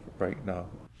tier right now.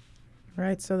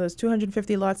 Right, so those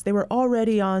 250 lots, they were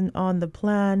already on the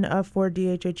plan for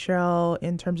DHHL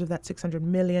in terms of that $600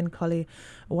 million Cully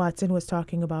Watson was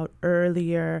talking about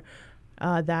earlier.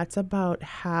 That's about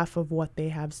half of what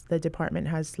the department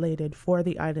has slated for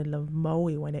the island of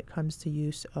Maui when it comes to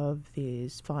use of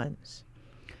these funds.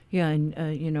 Yeah, and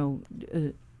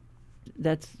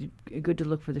that's good to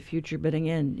look for the future. But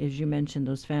again, as you mentioned,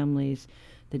 those families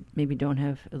that maybe don't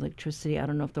have electricity, I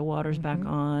don't know if the water's back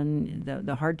on,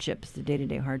 the hardships, the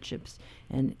day-to-day hardships.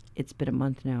 And it's been a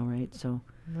month now, right? So.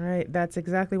 Right. That's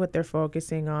exactly what they're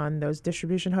focusing on. Those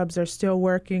distribution hubs are still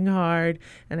working hard,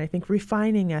 and I think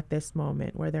refining at this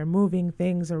moment, where they're moving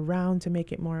things around to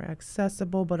make it more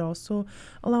accessible, but also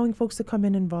allowing folks to come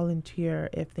in and volunteer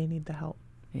if they need the help.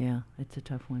 Yeah, it's a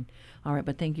tough one. All right,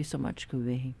 but thank you so much,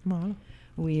 Kuwehi. Mahalo.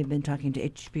 We have been talking to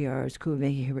HPR's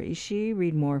Kuwehi Hiraishi.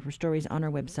 Read more of her stories on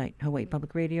our website,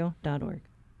 hawaiipublicradio.org.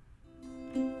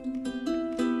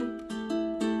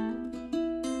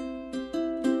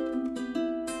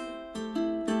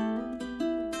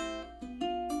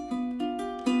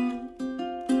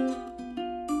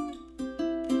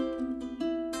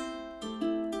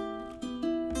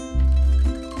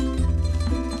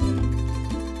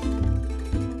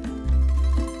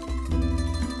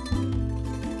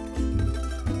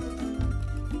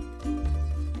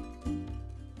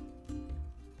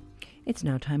 It's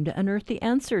now time to unearth the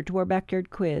answer to our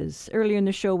backyard quiz. Earlier in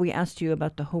the show, we asked you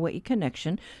about the Hawaii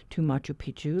connection to Machu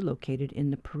Picchu, located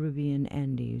in the Peruvian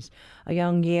Andes. A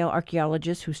young Yale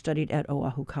archaeologist who studied at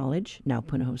Oʻahu College, now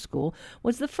Punahou School,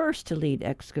 was the first to lead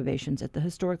excavations at the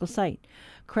historical site.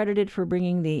 Credited for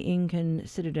bringing the Incan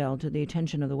citadel to the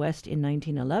attention of the West in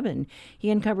 1911,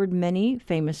 he uncovered many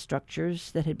famous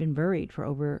structures that had been buried for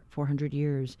over 400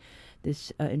 years.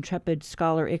 This intrepid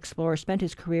scholar-explorer spent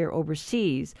his career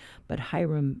overseas, but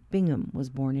Hiram Bingham was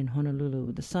born in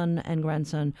Honolulu, the son and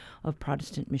grandson of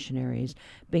Protestant missionaries.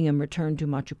 Bingham returned to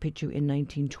Machu Picchu in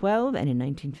 1912 and in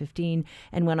 1915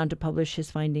 and went on to publish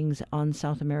his findings on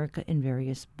South America in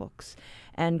various books.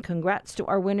 And congrats to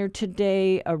our winner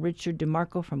today, Richard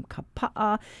DeMarco from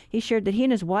Kapa'a. He shared that he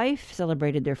and his wife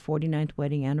celebrated their 49th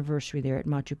wedding anniversary there at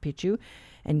Machu Picchu.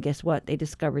 And guess what? They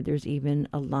discovered there's even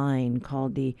a line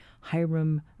called the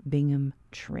Hiram Bingham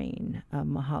Train.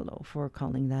 Mahalo for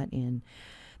calling that in.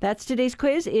 That's today's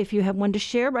quiz. If you have one to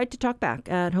share, write to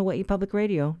talkback at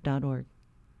hawaiipublicradio.org.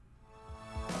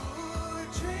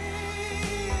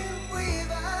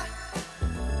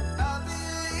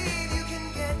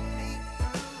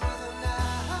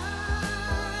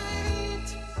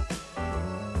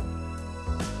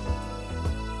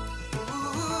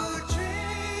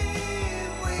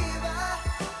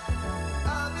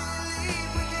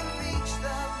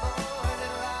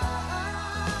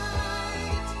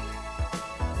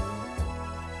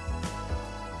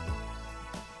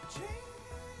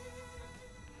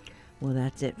 Well,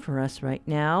 that's it for us right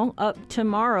now. Up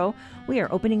tomorrow, we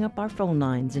are opening up our phone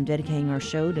lines and dedicating our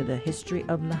show to the history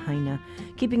of Lahaina,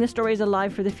 keeping the stories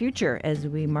alive for the future as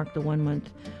we mark the 1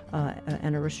 month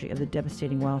anniversary of the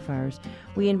devastating wildfires.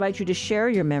 We invite you to share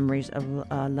your memories of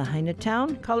Lahaina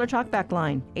Town. Call our talkback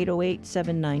line,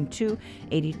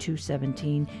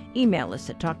 808-792-8217. Email us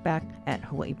at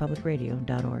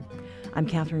talkback@hawaiipublicradio.org. I'm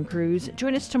Catherine Cruz.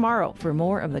 Join us tomorrow for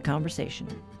more of the conversation.